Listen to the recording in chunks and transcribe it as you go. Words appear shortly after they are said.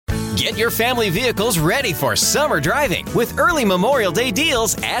Get your family vehicles ready for summer driving with early Memorial Day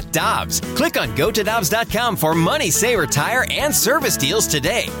deals at Dobbs. Click on GoToDobbs.com for money saver tire and service deals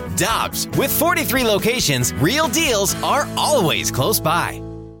today. Dobbs, with 43 locations, real deals are always close by.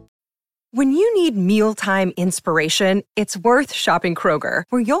 When you need mealtime inspiration, it's worth shopping Kroger,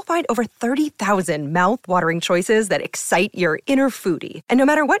 where you'll find over 30,000 mouth-watering choices that excite your inner foodie. And no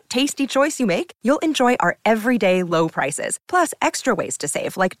matter what tasty choice you make, you'll enjoy our everyday low prices, plus extra ways to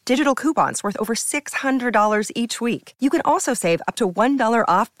save, like digital coupons worth over $600 each week. You can also save up to $1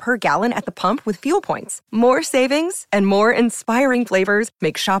 off per gallon at the pump with fuel points. More savings and more inspiring flavors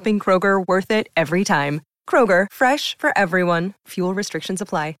make shopping Kroger worth it every time. Kroger, fresh for everyone. Fuel restrictions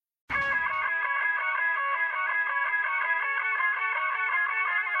apply.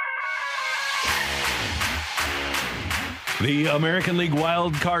 The American League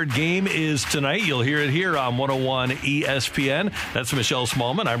Wild Card game is tonight. You'll hear it here on 101 ESPN. That's Michelle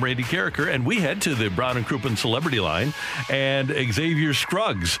Smallman. I'm Randy Carricker, and we head to the Brown and Crouppen Celebrity Line, and Xavier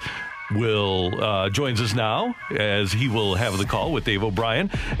Scruggs joins us now as he will have the call with Dave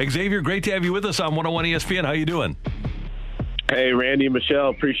O'Brien. Xavier, great to have you with us on 101 ESPN. How you doing? Hey, Randy and Michelle,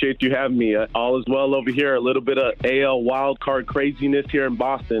 appreciate you having me. All is well over here. A little bit of AL wildcard craziness here in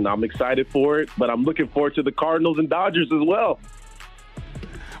Boston. I'm excited for it, but I'm looking forward to the Cardinals and Dodgers as well.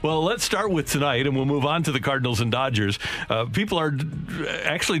 Well, let's start with tonight, and we'll move on to the Cardinals and Dodgers. People are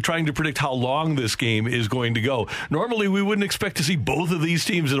actually trying to predict how long this game is going to go. Normally, we wouldn't expect to see both of these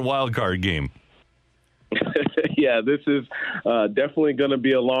teams in a wild card game. Yeah, this is definitely going to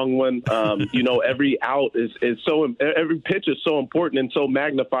be a long one. Every out every pitch is so important and so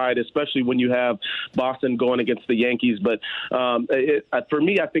magnified, especially when you have Boston going against the Yankees. But for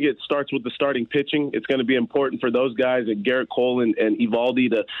me, I think it starts with the starting pitching. It's going to be important for those guys, and Garrett Cole and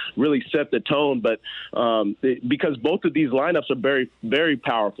Eovaldi, to really set the tone. But because both of these lineups are very, very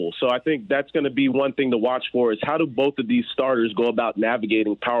powerful, so I think that's going to be one thing to watch for, is how do both of these starters go about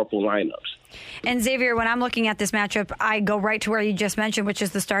navigating powerful lineups. And Xavier, when I'm looking at this matchup, I go right to where you just mentioned, which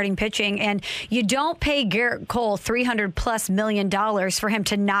is the starting pitching. And you don't pay Garrett Cole $300+ million for him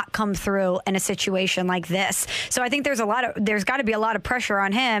to not come through in a situation like this. So I think there's got to be a lot of pressure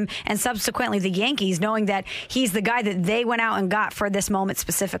on him, and subsequently the Yankees, knowing that he's the guy that they went out and got for this moment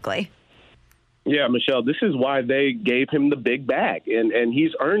specifically. Yeah, Michelle, this is why they gave him the big bag, and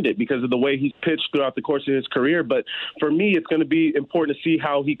he's earned it because of the way he's pitched throughout the course of his career. But for me, it's going to be important to see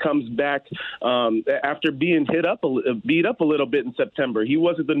how he comes back after being beat up a little bit in September. He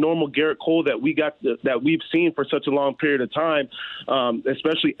wasn't the normal Garrett Cole that we've seen for such a long period of time,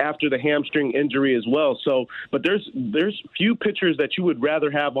 especially after the hamstring injury as well. So, but there's few pitchers that you would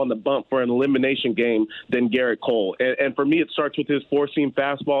rather have on the bump for an elimination game than Garrett Cole. And for me, it starts with his four-seam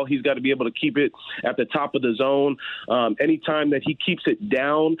fastball. He's got to be able to keep it at the top of the zone. Anytime that he keeps it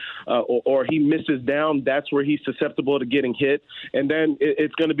down or he misses down, that's where he's susceptible to getting hit. And then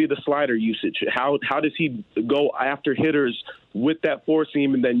it's going to be the slider usage. How does he go after hitters with that four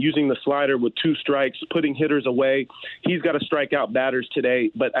seam, and then using the slider with two strikes, putting hitters away? He's got to strike out batters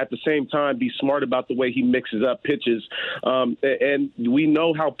today, but at the same time be smart about the way he mixes up pitches. And we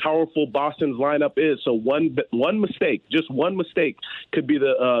know how powerful Boston's lineup is. So one mistake, just one mistake, could be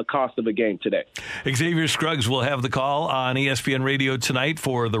the cost of a game today. Xavier Scruggs will have the call on ESPN Radio tonight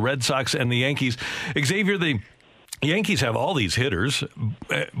for the Red Sox and the Yankees. Xavier, the Yankees have all these hitters,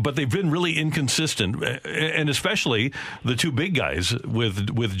 but they've been really inconsistent, and especially the two big guys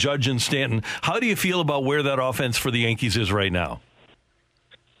with Judge and Stanton. How do you feel about where that offense for the Yankees is right now?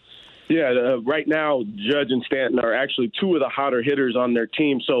 Yeah, right now, Judge and Stanton are actually two of the hotter hitters on their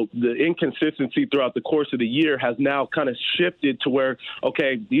team. So the inconsistency throughout the course of the year has now kind of shifted to where,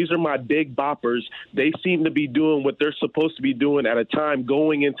 okay, these are my big boppers. They seem to be doing what they're supposed to be doing at a time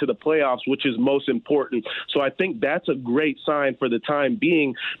going into the playoffs, which is most important. So I think that's a great sign for the time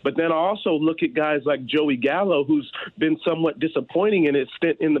being. But then I also look at guys like Joey Gallo, who's been somewhat disappointing in his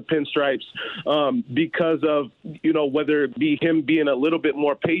stint in the pinstripes because of, whether it be him being a little bit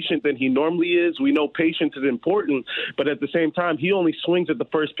more patient than he normally is. We know patience is important, but at the same time, he only swings at the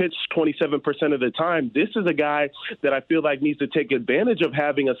first pitch 27% of the time. This is a guy that I feel like needs to take advantage of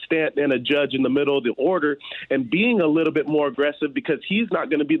having a Stanton and a Judge in the middle of the order and being a little bit more aggressive, because he's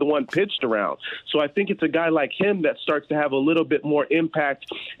not going to be the one pitched around. So I think it's a guy like him that starts to have a little bit more impact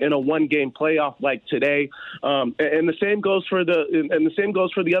in a one-game playoff like today. And the same goes for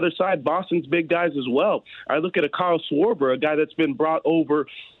the other side, Boston's big guys as well. I look at a Kyle Schwarber, a guy that's been brought over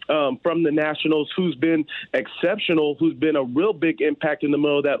from the Nationals, who's been exceptional, who's been a real big impact in the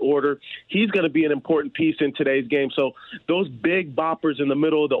middle of that order. He's going to be an important piece in today's game. So those big boppers in the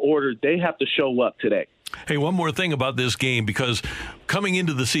middle of the order, they have to show up today. Hey, one more thing about this game, because coming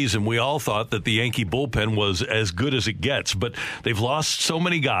into the season, we all thought that the Yankee bullpen was as good as it gets, but they've lost so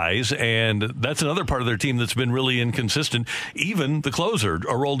many guys, and that's another part of their team that's been really inconsistent. Even the closer,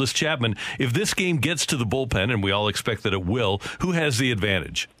 Aroldis Chapman. If this game gets to the bullpen, and we all expect that it will, who has the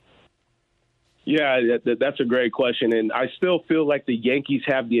advantage? Yeah, that's a great question. And I still feel like the Yankees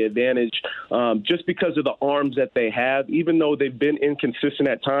have the advantage just because of the arms that they have. Even though they've been inconsistent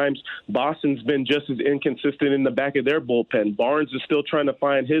at times, Boston's been just as inconsistent in the back of their bullpen. Barnes is still trying to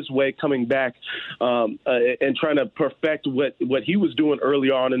find his way coming back and trying to perfect what he was doing early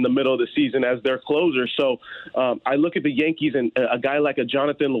on in the middle of the season as their closer. So I look at the Yankees and a guy like a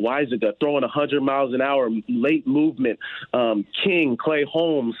Jonathan Loaisiga throwing 100 miles an hour, late movement, King, Clay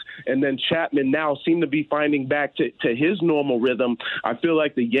Holmes, and then Chapman now seem to be finding back to his normal rhythm. I feel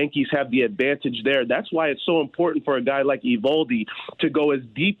like the Yankees have the advantage there. That's why it's so important for a guy like Eovaldi to go as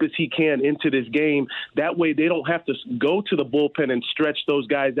deep as he can into this game. That way they don't have to go to the bullpen and stretch those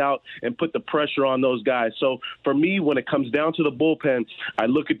guys out and put the pressure on those guys. So for me, when it comes down to the bullpen, I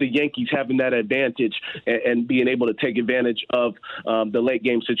look at the Yankees having that advantage and being able to take advantage of the late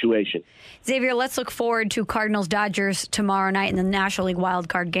game situation. Xavier, let's look forward to Cardinals-Dodgers tomorrow night in the National League Wild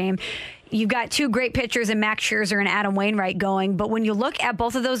Card game. You've got two great pitchers in Max Scherzer and Adam Wainwright going, but when you look at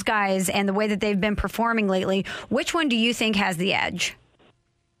both of those guys and the way that they've been performing lately, which one do you think has the edge?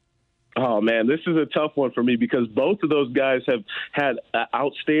 Oh, man, this is a tough one for me because both of those guys have had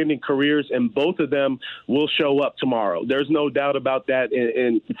outstanding careers, and both of them will show up tomorrow. There's no doubt about that.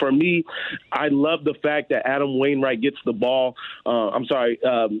 And for me, I love the fact that Adam Wainwright gets the ball.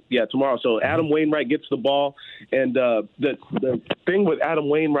 Tomorrow. So Adam Wainwright gets the ball. And the thing with Adam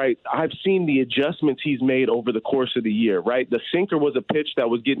Wainwright, I've seen the adjustments he's made over the course of the year, right? The sinker was a pitch that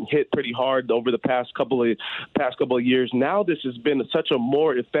was getting hit pretty hard over the past couple of years. Now this has been such a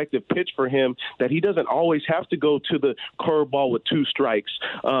more effective pitch for him that he doesn't always have to go to the curveball with two strikes.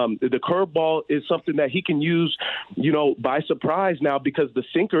 The curveball is something that he can use, by surprise now because the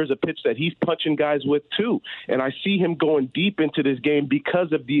sinker is a pitch that he's punching guys with too. And I see him going deep into this game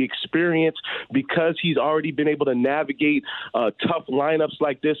because of the experience, because he's already been able to navigate tough lineups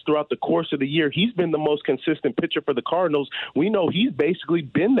like this throughout the course of the year. He's been the most consistent pitcher for the Cardinals. We know he's basically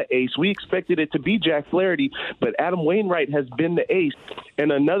been the ace. We expected it to be Jack Flaherty, but Adam Wainwright has been the ace.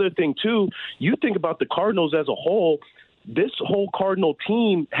 And another thing, too, you think about the Cardinals as a whole, this whole Cardinal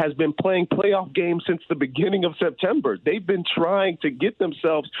team has been playing playoff games since the beginning of September. They've been trying to get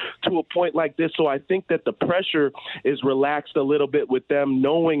themselves to a point like this. So I think that the pressure is relaxed a little bit with them,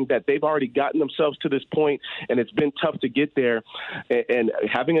 knowing that they've already gotten themselves to this point and it's been tough to get there. And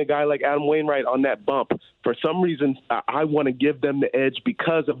having a guy like Adam Wainwright on that bump, for some reason, I want to give them the edge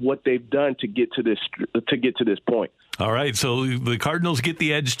because of what they've done to get to this point. All right, so the Cardinals get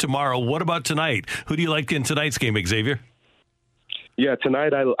the edge tomorrow. What about tonight? Who do you like in tonight's game, Xavier? Yeah,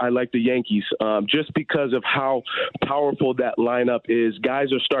 tonight I like the Yankees just because of how powerful that lineup is.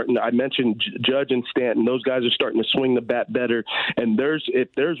 Guys are starting. I mentioned Judge and Stanton. Those guys are starting to swing the bat better. And if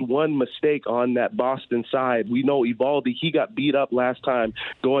there's one mistake on that Boston side, we know Eovaldi, he got beat up last time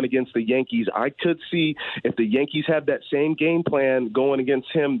going against the Yankees. I could see if the Yankees have that same game plan going against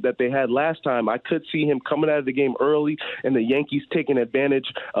him that they had last time, I could see him coming out of the game early and the Yankees taking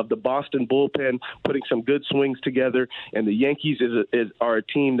advantage of the Boston bullpen, putting some good swings together. And the Yankees are a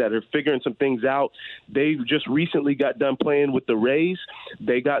team that are figuring some things out. They just recently got done playing with the Rays.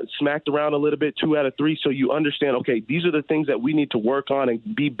 They got smacked around a little bit, 2 out of 3. So you understand, okay, these are the things that we need to work on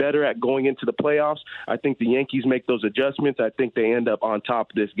and be better at going into the playoffs. I think the Yankees make those adjustments. I think they end up on top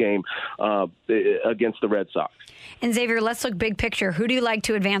of this game against the Red Sox. And Xavier, let's look big picture. Who do you like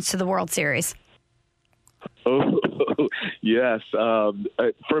to advance to the World Series? Oh, yes.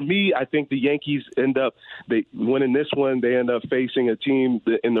 For me, I think the Yankees end up winning this one. They end up facing a team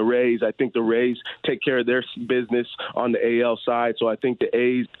in the Rays. I think the Rays take care of their business on the AL side. So I think the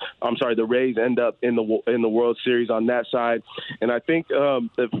Rays end up in the World Series on that side. And I think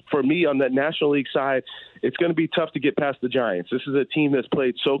for me on that National League side, it's going to be tough to get past the Giants. This is a team that's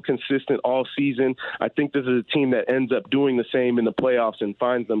played so consistent all season. I think this is a team that ends up doing the same in the playoffs and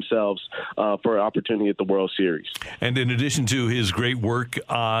finds themselves for an opportunity at the World Series. And in addition to his great work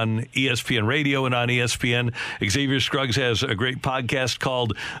on ESPN Radio and on ESPN, Xavier Scruggs has a great podcast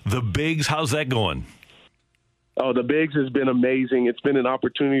called The Bigs. How's that going? Oh, the Bigs has been amazing. It's been an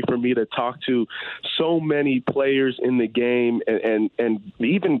opportunity for me to talk to so many players in the game and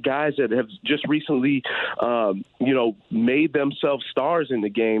even guys that have just recently, made themselves stars in the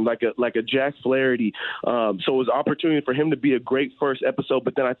game, like a Jack Flaherty. So it was an opportunity for him to be a great first episode.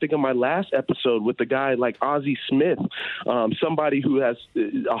 But then I think in my last episode with the guy like Ozzie Smith, somebody who has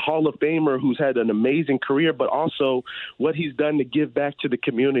a Hall of Famer who's had an amazing career, but also what he's done to give back to the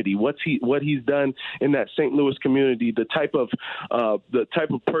community, what he's done in that St. Louis community, the type of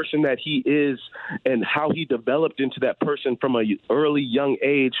person that he is and how he developed into that person from an early young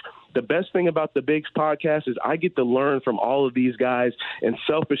age. The best thing about the Bigs podcast is I get to learn from all of these guys, and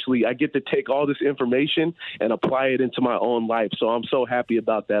selfishly, I get to take all this information and apply it into my own life. So I'm so happy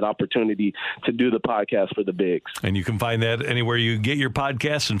about that opportunity to do the podcast for the Bigs. And you can find that anywhere you get your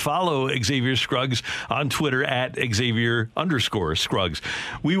podcasts, and follow Xavier Scruggs on Twitter at Xavier_Scruggs.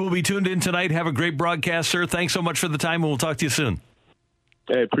 We will be tuned in tonight. Have a great broadcast, sir. Thanks so much for the time, and we'll talk to you soon.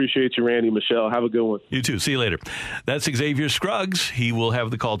 Hey, appreciate you, Randy, Michelle. Have a good one. You too. See you later. That's Xavier Scruggs. He will have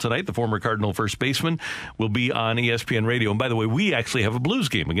the call tonight. The former Cardinal first baseman will be on ESPN Radio. And by the way, we actually have a Blues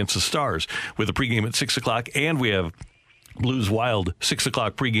game against the Stars with a pregame at 6 o'clock, and we have Blues Wild 6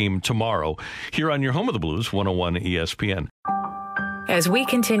 o'clock pregame tomorrow here on your home of the Blues, 101 ESPN. As we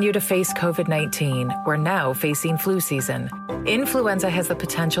continue to face COVID-19, we're now facing flu season. Influenza has the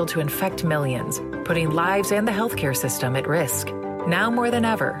potential to infect millions, putting lives and the healthcare system at risk. Now more than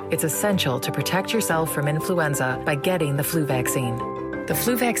ever, it's essential to protect yourself from influenza by getting the flu vaccine. The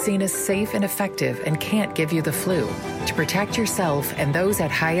flu vaccine is safe and effective and can't give you the flu. To protect yourself and those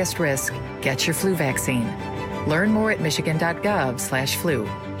at highest risk, get your flu vaccine. Learn more at michigan.gov/flu.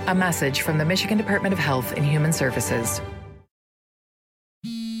 A message from the Michigan Department of Health and Human Services.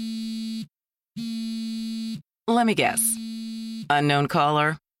 Let me guess. Unknown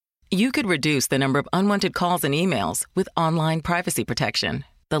caller? You could reduce the number of unwanted calls and emails with online privacy protection.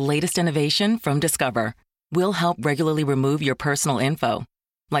 The latest innovation from Discover will help regularly remove your personal info,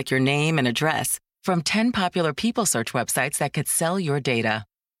 like your name and address, from 10 popular people search websites that could sell your data.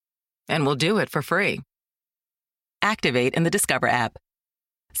 And we'll do it for free. Activate in the Discover app.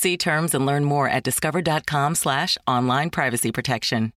 See terms and learn more at discover.com/online privacy protection.